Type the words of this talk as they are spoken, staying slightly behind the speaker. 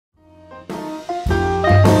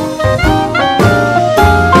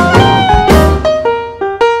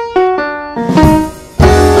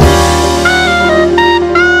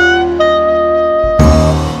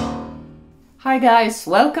guys,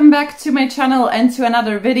 welcome back to my channel and to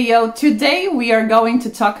another video. Today we are going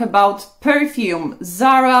to talk about Perfume,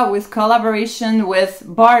 Zara with collaboration with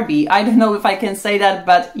Barbie. I don't know if I can say that,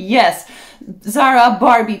 but yes, Zara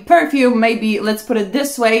Barbie Perfume, maybe let's put it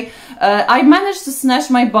this way. I managed to snatch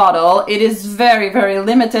my bottle. It is very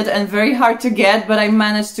limited and very hard to get, but I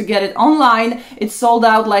managed to get it online. It sold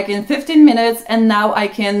out like in 15 minutes and now I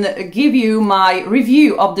can give you my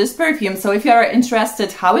review of this perfume. So if you are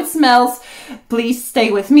interested how it smells, please stay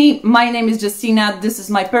with me. My name is Justina. This is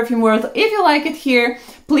my perfume world. If you like it here,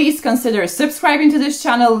 please consider subscribing to this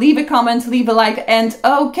channel, leave a comment, leave a like, and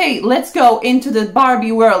okay, let's go into the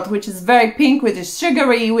Barbie world, which is very pink, which is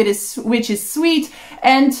sugary, which is sweet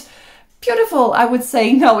and beautiful, I would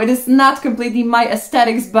say. No, it is not completely my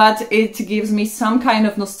aesthetics, but it gives me some kind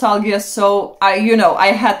of nostalgia, so I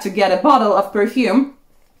had to get a bottle of perfume.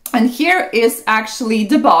 And here is actually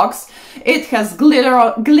the box. It has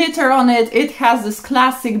glitter on it. It has this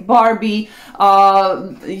classic Barbie,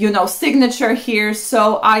 signature here.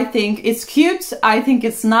 So I think it's cute. I think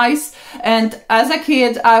it's nice. And as a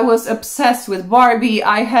kid, I was obsessed with Barbie.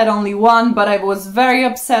 I had only one, but I was very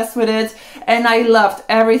obsessed with it. And I loved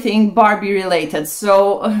everything Barbie related.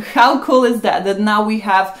 So how cool is that? That now we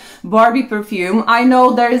have Barbie perfume. I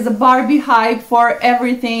know there is a Barbie hype for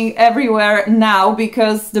everything, everywhere now,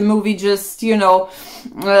 because the movie just,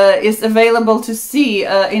 is available to see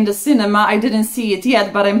in the cinema. I didn't see it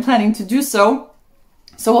yet, but I'm planning to do so.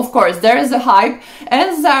 So of course there is a hype,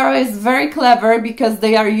 and Zara is very clever because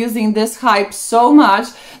they are using this hype so much.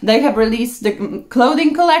 They have released the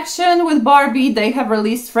clothing collection with Barbie, they have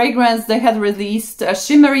released fragrance, they had released a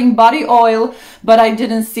shimmering body oil, but I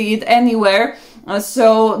didn't see it anywhere.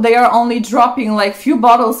 So they are only dropping like few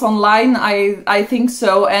bottles online, I think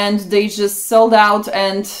so, and they just sold out,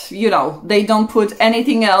 and they don't put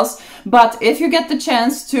anything else. But if you get the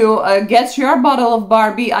chance to get your bottle of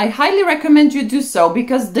Barbie, I highly recommend you do so,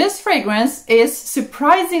 because this fragrance is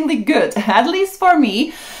surprisingly good, at least for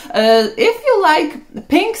me. If you like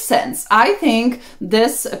pink scents, I think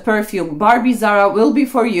this perfume, Barbie Zara, will be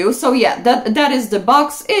for you. So yeah, that is the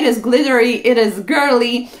box. It is glittery, it is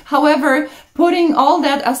girly. However, putting all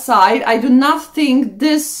that aside, I do not think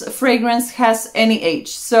this fragrance has any age.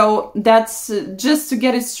 So that's just to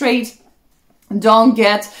get it straight. Don't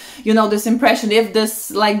get, this impression, if this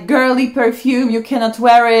like girly perfume, you cannot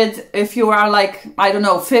wear it if you are like, I don't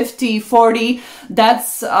know, 50, 40,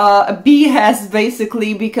 that's a BS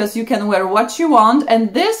basically, because you can wear what you want.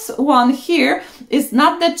 And this one here is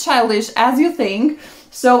not that childish as you think.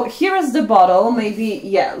 So here is the bottle. Maybe,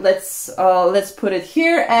 yeah, let's put it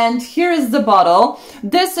here, and here is the bottle.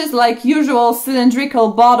 This is like usual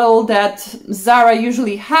cylindrical bottle that Zara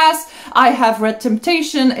usually has. I have Red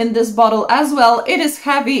Temptation in this bottle as well. It is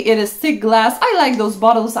heavy, it is thick glass. I like those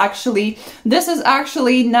bottles actually. This is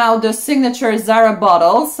actually now the signature Zara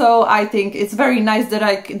bottle, so I think it's very nice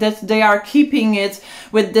that they are keeping it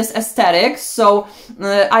with this aesthetic. So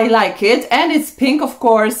I like it, and it's pink, of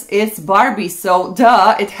course. It's Barbie, so duh.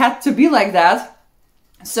 It had to be like that.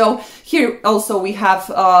 So here also we have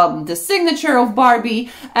the signature of Barbie,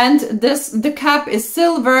 and the cap is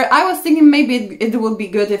silver. I was thinking maybe it would be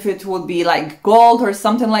good if it would be like gold or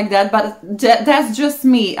something like that, but that's just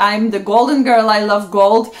me. I'm the golden girl. I love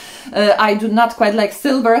gold. I do not quite like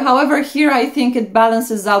silver. However, here I think it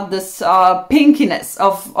balances out this pinkiness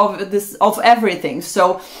of everything.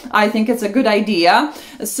 So I think it's a good idea.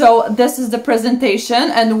 So this is the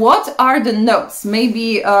presentation, and what are the notes?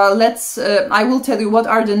 Maybe I will tell you what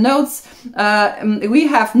are the notes. We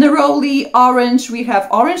have neroli, orange, we have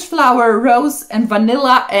orange flower, rose and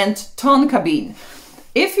vanilla, and tonka bean.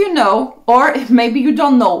 If you know, or maybe you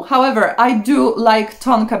don't know, however, I do like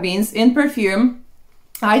tonka beans in perfume.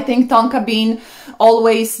 I think tonka bean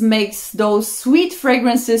always makes those sweet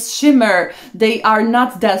fragrances shimmer. They are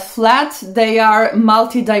not that flat, they are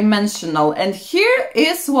multi-dimensional. And here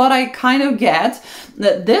is what I kind of get.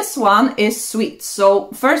 This one is sweet. So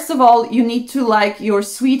first of all, you need to like your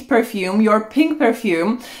sweet perfume, your pink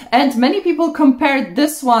perfume. And many people compare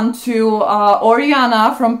this one to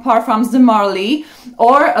Oriana from Parfums de Marly,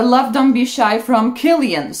 or Love Don't Be Shy from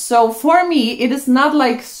Kilian. So for me, it is not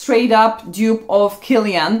like straight up dupe of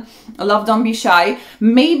Kilian, Love Don't Be Shy.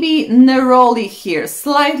 Maybe neroli here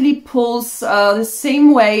slightly pulls the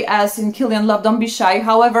same way as in Kilian Love Don't Be Shy.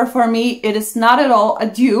 However, for me, it is not at all a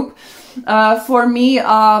dupe. For me,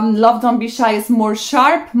 Love Don't Be Shy is more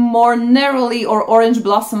sharp, more neroli or orange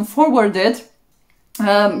blossom forwarded.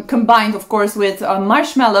 combined, of course, with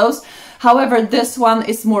marshmallows. However, this one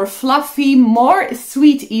is more fluffy, more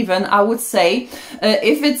sweet even, I would say.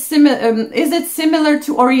 If it's is it similar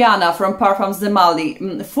to Oriana from Parfums de Mali?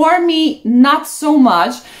 For me, not so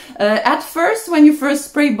much. At first, when you first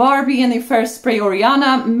spray Barbie and you first spray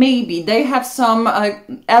Oriana, maybe they have some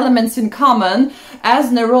elements in common,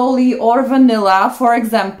 as neroli or vanilla, for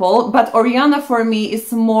example. But Oriana for me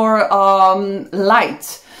is more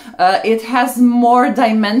light. It has more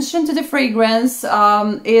dimension to the fragrance,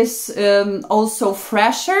 is also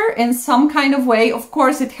fresher in some kind of way. Of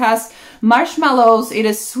course, it has marshmallows, it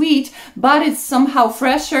is sweet, but it's somehow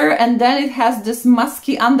fresher, and then it has this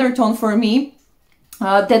musky undertone for me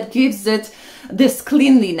that gives it this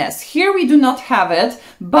cleanliness. Here we do not have it,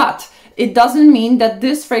 but it doesn't mean that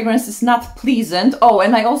this fragrance is not pleasant. Oh,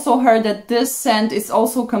 and I also heard that this scent is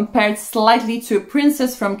also compared slightly to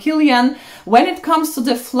Princess from Kilian. When it comes to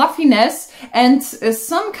the fluffiness and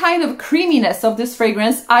some kind of creaminess of this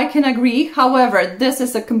fragrance, I can agree. However, this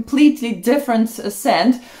is a completely different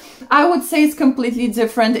scent. I would say it's completely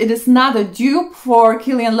different. It is not a dupe for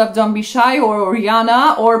Kilian Love Don't Be Shy or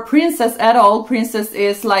Oriana or Princess at all. Princess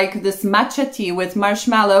is like this matcha tea with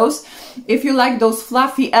marshmallows. If you like those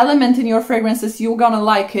fluffy elements in your fragrances, you're gonna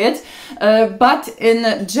like it. But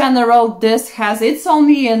in general, this has its own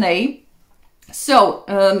DNA. So,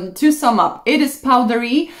 to sum up, it is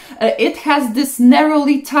powdery, it has this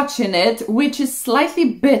neroli touch in it, which is slightly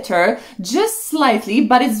bitter, just slightly,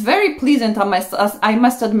 but it's very pleasant, I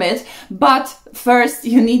must admit. But first,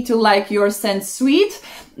 you need to like your scent sweet.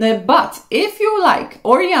 But if you like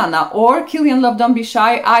Oriana or Kilian Love Don't Be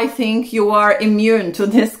Shy, I think you are immune to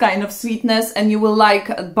this kind of sweetness and you will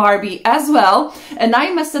like Barbie as well. And I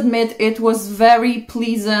must admit, it was very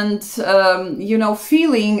pleasant, you know,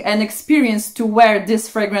 feeling and experience to wear this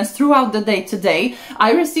fragrance throughout the day today.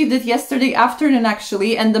 I received it yesterday afternoon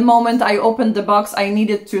actually, and the moment I opened the box, I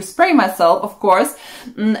needed to spray myself, of course,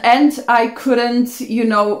 and I couldn't, you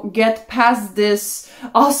know, get past this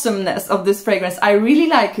awesomeness of this fragrance. I really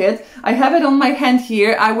like it. I have it on my hand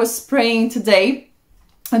here. I was spraying today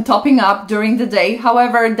and topping up during the day.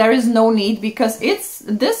 However, there is no need because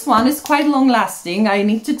this one is quite long lasting, I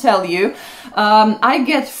need to tell you. I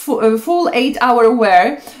get full 8-hour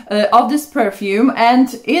wear of this perfume,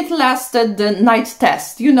 and it lasted the night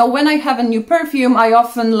test. You know, when I have a new perfume, I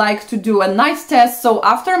often like to do a night test. So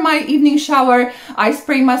after my evening shower, I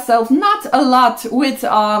spray myself not a lot with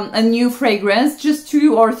a new fragrance, just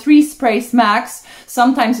 2 or 3 sprays max.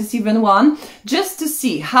 Sometimes it's even 1, just to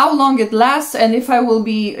see how long it lasts and if I will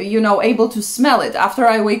be, you know, able to smell it after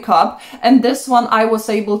I wake up. And this one I was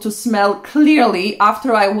able to smell clearly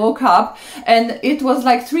after I woke up. And it was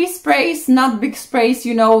like 3 sprays, not big sprays,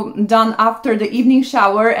 you know, done after the evening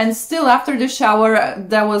shower. And still after the shower,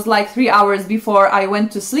 that was like 3 hours before I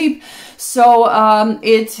went to sleep. So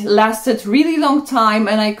it lasted really long time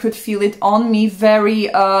and I could feel it on me very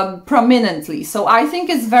prominently. So I think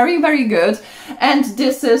it's very, very good. And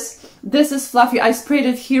this is fluffy. I sprayed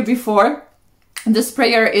it here before. The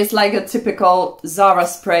sprayer is like a typical ZARA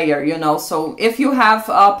sprayer, you know. So if you have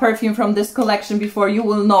a perfume from this collection before, you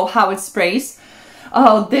will know how it sprays.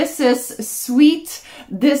 Oh, this is sweet.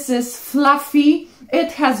 This is fluffy.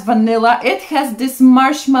 It has vanilla. It has this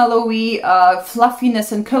marshmallowy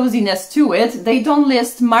fluffiness and coziness to it. They don't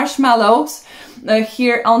list marshmallows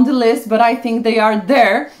here on the list, but I think they are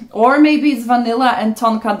there. Or maybe it's vanilla and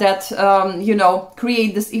tonka that, you know,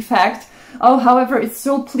 create this effect. Oh, however, it's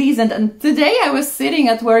so pleasant. And today I was sitting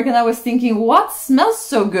at work and I was thinking, what smells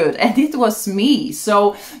so good? And it was me.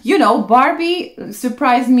 So, you know, Barbie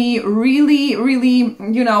surprised me really, really,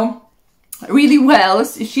 you know, really well.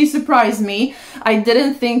 She surprised me. I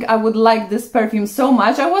didn't think I would like this perfume so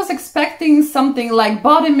much. I was expecting something like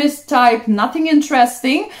body mist type, nothing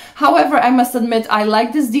interesting. However, I must admit, I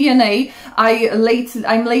like this DNA.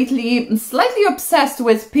 I'm lately slightly obsessed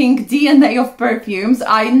with pink DNA of perfumes.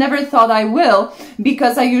 I never thought I will,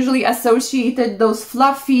 because I usually associated those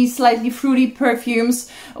fluffy, slightly fruity perfumes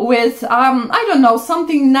with, I don't know,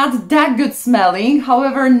 something not that good smelling.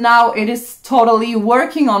 However, now it is totally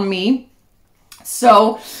working on me.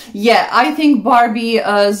 So yeah, I think Barbie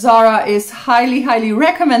ZARA is highly, highly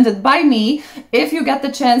recommended by me. If you get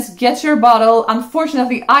the chance, get your bottle.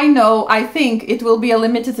 Unfortunately, I think it will be a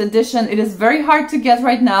limited edition. It is very hard to get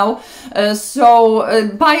right now.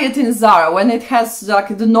 So buy it in ZARA when it has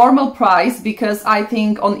like the normal price, because I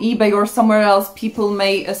think on eBay or somewhere else people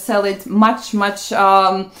may sell it much,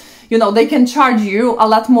 you know, they can charge you a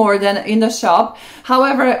lot more than in the shop.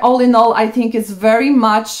 However, all in all, I think it's very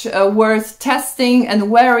much worth testing and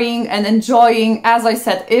wearing and enjoying. As I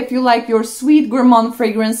said, if you like your sweet gourmand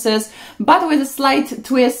fragrances, but with a slight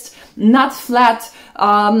twist, not flat,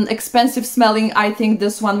 expensive smelling, I think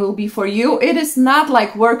this one will be for you. It is not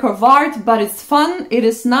like work of art, but it's fun, it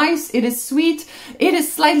is nice, it is sweet, it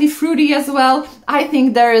is slightly fruity as well. I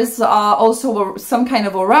think there is also some kind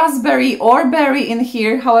of a raspberry or berry in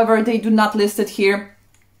here, however they do not list it here.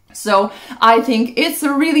 So I think it's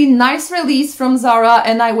a really nice release from Zara,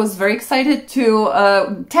 and I was very excited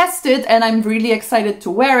to test it, and I'm really excited to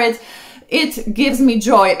wear it. It gives me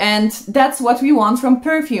joy, and that's what we want from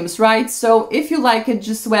perfumes, right? So if you like it,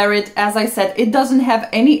 just wear it. As I said, it doesn't have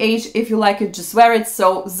any age. If you like it, just wear it.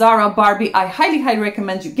 So Zara Barbie, I highly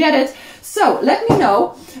recommend you get it. So let me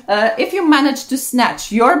know if you managed to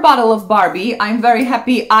snatch your bottle of Barbie. I'm very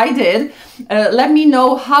happy I did. Let me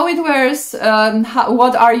know how it wears.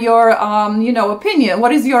 What are your, you know, opinion?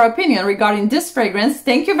 What is your opinion regarding this fragrance?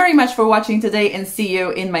 Thank you very much for watching today, and see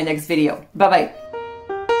you in my next video. Bye-bye.